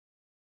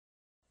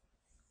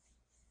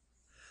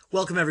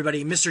Welcome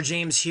everybody, Mr.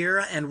 James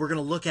here, and we're going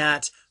to look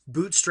at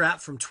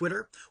Bootstrap from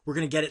Twitter. We're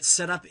going to get it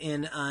set up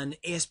in an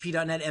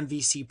ASP.NET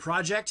MVC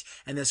project,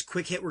 and this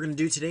quick hit we're going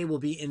to do today will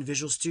be in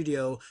Visual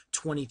Studio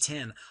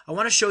 2010. I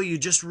want to show you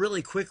just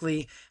really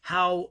quickly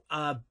how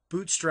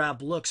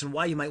Bootstrap looks and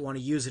why you might want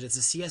to use it. It's a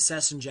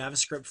CSS and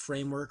JavaScript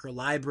framework or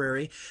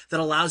library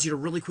that allows you to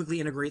really quickly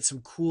integrate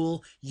some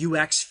cool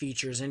UX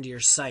features into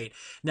your site.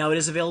 Now, it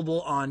is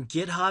available on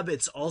GitHub.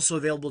 It's also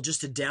available just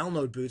to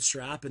download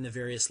Bootstrap and the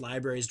various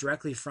libraries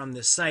directly from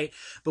this site,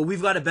 but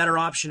we've got a better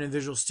option in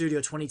Visual Studio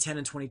 2010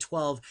 and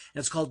 2012, and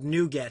it's called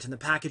NuGet and the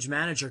package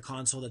manager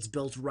console that's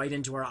built right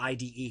into our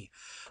IDE.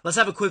 Let's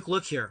have a quick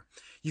look here.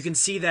 You can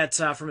see that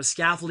from a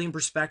scaffolding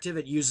perspective,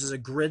 it uses a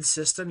grid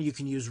system. You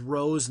can use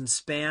rows and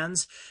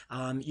spans.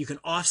 You can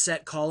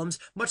offset columns,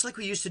 much like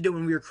we used to do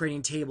when we were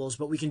creating tables,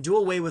 but we can do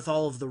away with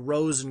all of the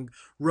rows and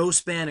row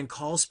span and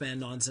call span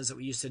nonsense that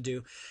we used to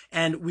do.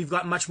 And we've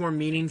got much more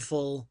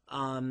meaningful,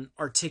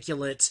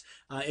 articulate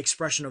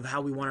expression of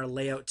how we want our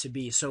layout to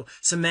be. So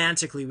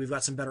semantically, we've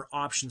got some better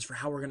options for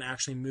how we're going to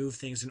actually move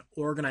things and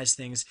organize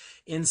things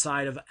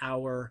inside of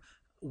our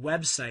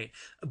website.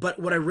 But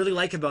what I really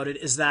like about it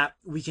is that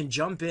we can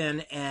jump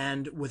in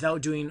and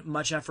without doing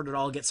much effort at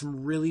all get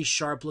some really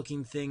sharp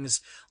looking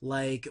things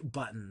like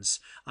buttons.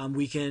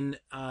 We can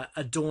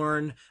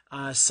adorn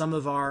some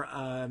of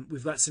our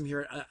we've got some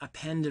here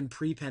append and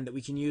prepend that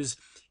we can use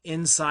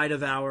inside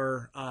of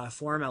our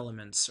form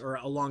elements or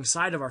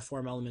alongside of our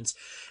form elements.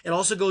 It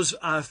also goes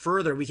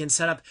further. We can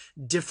set up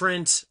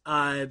different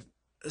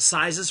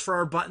sizes for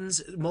our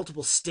buttons,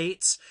 multiple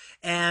states,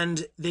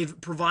 and they've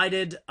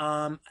provided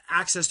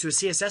access to a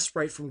CSS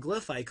sprite from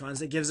glyph icons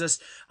that gives us,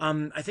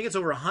 I think it's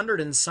over 100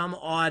 and some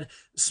odd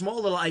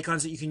small little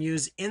icons that you can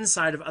use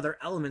inside of other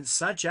elements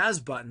such as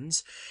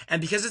buttons.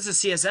 And because it's a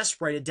CSS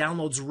sprite, it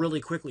downloads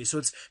really quickly. So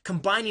it's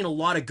combining a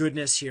lot of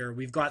goodness here.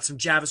 We've got some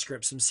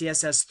JavaScript, some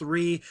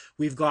CSS3,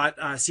 we've got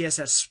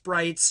CSS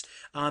sprites.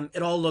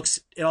 It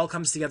all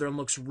comes together and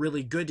looks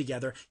really good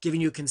together, giving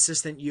you a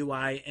consistent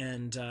UI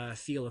and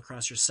feel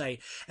across your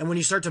site. And when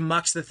you start to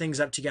mux the things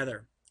up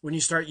together, when you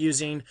start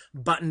using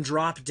button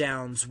drop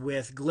downs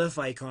with glyph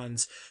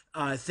icons,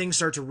 things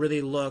start to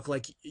really look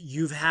like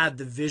you've had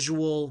the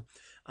visual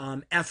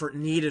effort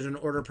needed in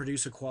order to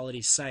produce a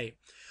quality site.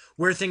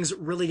 Where things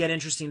really get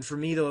interesting for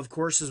me, though, of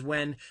course, is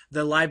when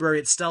the library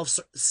itself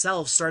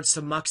starts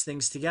to mux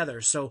things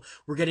together. So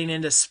we're getting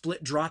into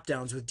split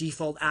drop-downs with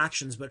default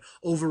actions, but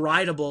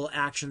overridable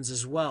actions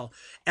as well.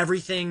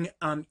 Everything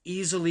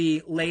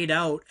easily laid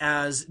out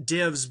as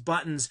divs,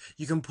 buttons.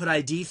 You can put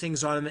ID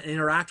things on them and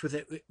interact with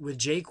it with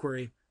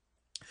jQuery.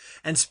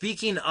 And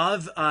speaking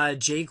of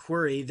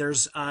jQuery,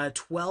 there's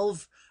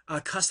 12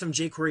 custom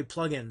jQuery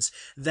plugins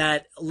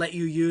that let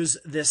you use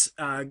this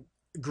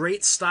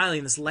great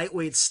styling, this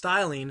lightweight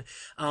styling,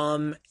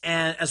 and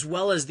as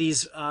well as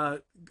these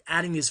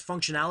adding these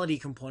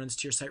functionality components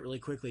to your site really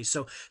quickly.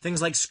 So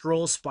things like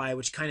Scroll Spy,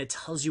 which kind of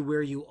tells you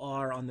where you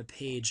are on the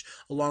page,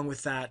 along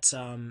with that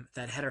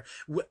that header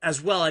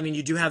as well. I mean,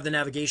 you do have the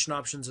navigation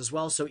options as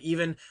well. So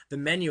even the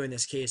menu in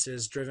this case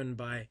is driven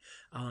by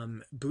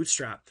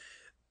Bootstrap.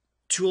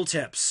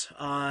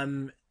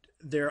 Tooltips.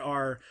 There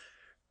are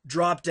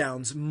drop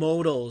downs,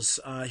 modals.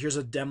 Here's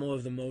a demo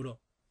of the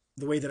modal.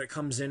 The way that it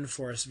comes in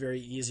for us,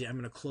 very easy. I'm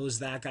going to close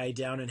that guy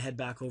down and head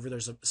back over.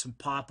 There's some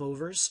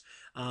popovers.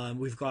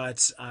 We've got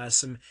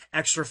some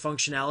extra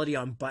functionality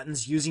on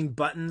buttons, using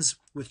buttons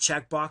with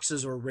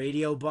checkboxes or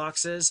radio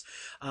boxes.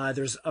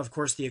 There's, of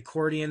course, the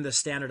accordion, the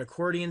standard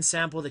accordion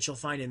sample that you'll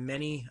find in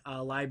many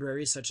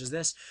libraries such as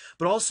this,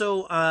 but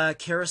also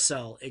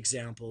carousel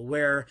example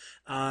where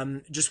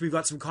just we've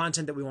got some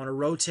content that we want to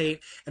rotate,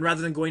 and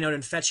rather than going out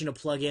and fetching a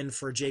plugin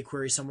for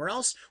jQuery somewhere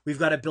else, we've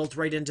got it built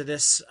right into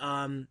this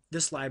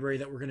this library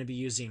that we're going to be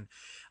using.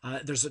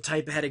 There's a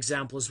type ahead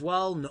example as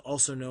well,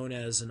 also known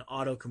as an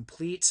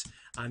autocomplete.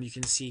 You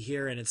can see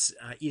here, and it's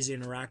easy to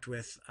interact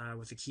with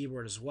the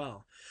keyboard as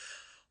well.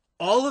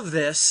 All of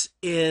this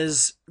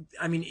is,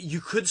 I mean, you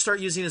could start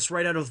using this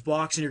right out of the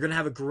box and you're going to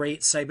have a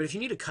great site, but if you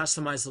need to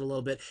customize it a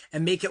little bit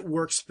and make it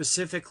work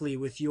specifically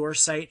with your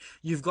site,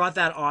 you've got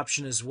that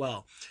option as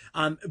well.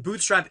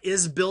 Bootstrap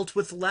is built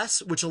with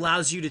less, which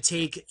allows you to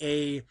take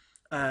a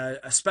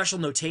special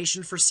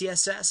notation for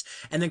CSS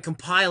and then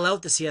compile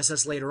out the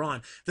CSS later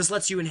on. This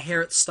lets you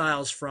inherit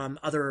styles from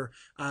other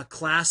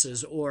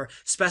classes or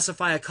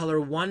specify a color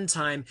one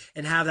time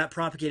and have that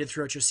propagated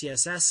throughout your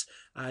CSS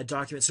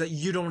document so that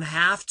you don't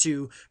have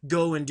to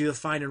go and do a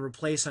find and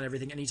replace on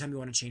everything anytime you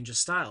want to change a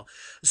style.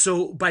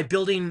 So by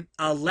building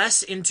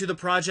less into the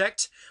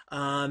project,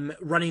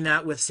 running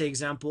that with, say,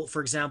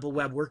 for example,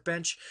 Web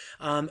Workbench,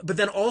 but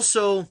then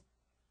also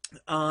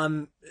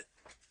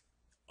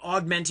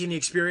augmenting the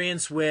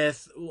experience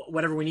with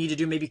whatever we need to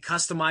do, maybe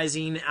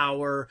customizing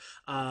our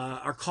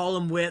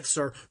column widths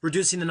or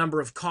reducing the number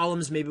of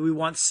columns. Maybe we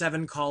want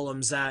 7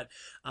 columns at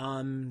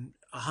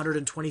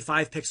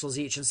 125 pixels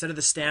each instead of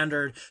the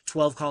standard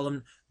 12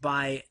 column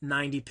by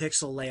 90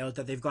 pixel layout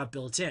that they've got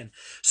built in.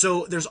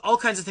 So there's all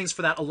kinds of things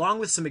for that, along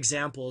with some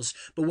examples.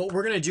 But what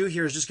we're going to do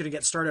here is just going to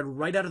get started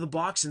right out of the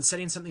box and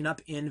setting something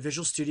up in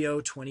Visual Studio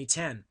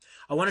 2010.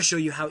 I want to show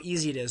you how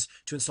easy it is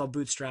to install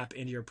Bootstrap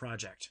into your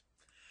project.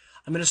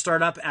 I'm going to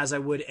start up as I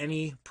would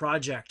any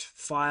project,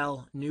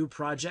 File, New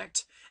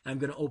Project. I'm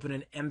going to open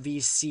an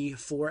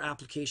MVC4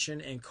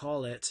 application and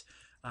call it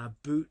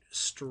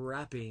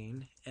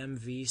Bootstrapping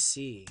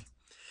MVC.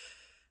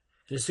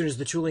 And as soon as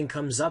the tooling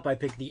comes up, I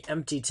pick the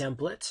empty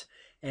template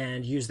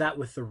and use that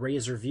with the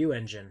Razor View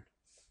engine.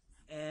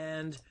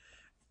 And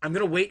I'm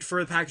going to wait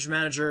for the Package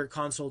Manager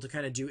console to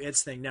kind of do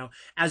its thing. Now,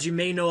 as you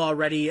may know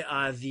already,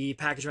 the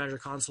Package Manager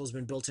console has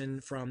been built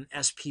in from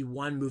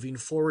SP1 moving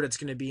forward. It's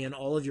going to be in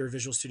all of your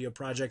Visual Studio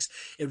projects.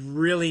 It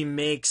really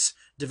makes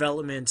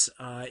development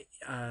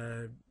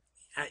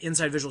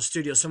inside Visual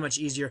Studio so much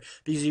easier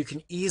because you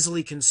can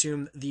easily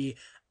consume the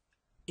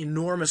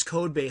enormous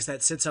code base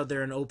that sits out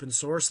there in open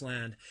source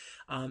land.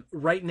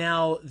 Right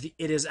now,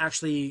 it is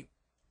actually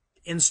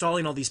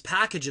installing all these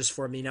packages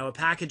for me. Now, a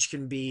package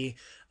can be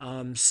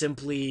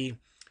simply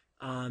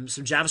some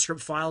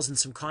JavaScript files and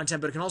some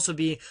content, but it can also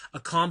be a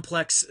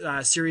complex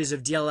series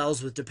of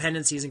DLLs with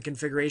dependencies and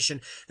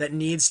configuration that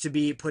needs to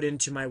be put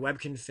into my web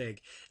config.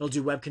 It'll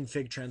do web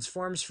config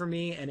transforms for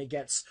me, and it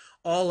gets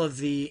all of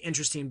the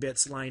interesting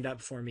bits lined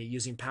up for me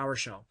using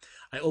PowerShell.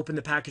 I open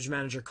the Package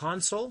Manager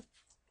console,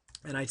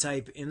 and I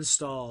type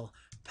install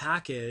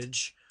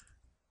package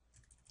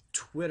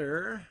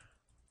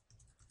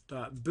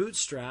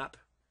twitter.bootstrap.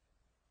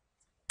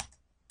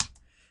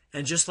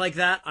 And just like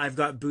that, I've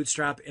got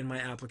Bootstrap in my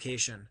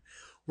application.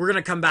 We're going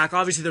to come back.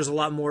 Obviously, there's a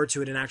lot more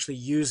to it in actually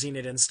using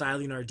it and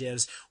styling our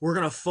divs. We're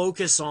going to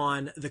focus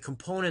on the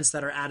components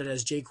that are added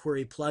as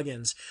jQuery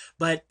plugins.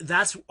 But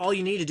that's all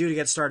you need to do to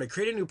get started.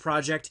 Create a new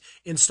project,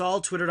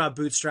 install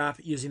twitter.bootstrap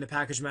using the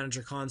Package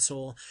Manager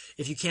console.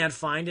 If you can't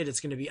find it,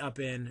 it's going to be up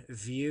in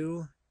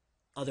View,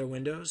 Other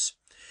Windows.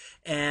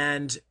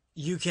 And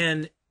you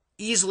can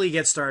easily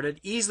get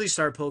started, easily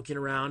start poking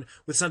around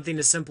with something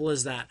as simple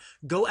as that.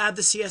 Go add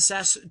the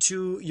CSS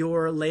to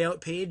your layout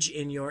page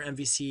in your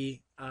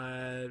MVC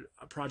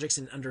projects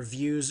and under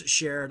views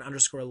shared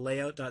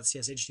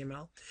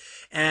 _layout.cshtml.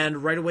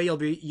 And right away, you'll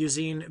be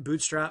using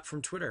Bootstrap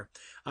from Twitter.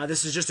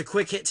 This is just a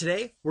quick hit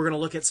today. We're going to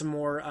look at some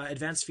more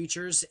advanced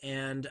features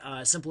and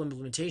simple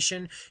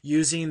implementation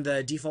using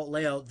the default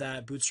layout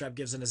that Bootstrap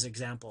gives in as an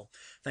example.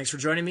 Thanks for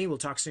joining me. We'll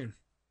talk soon.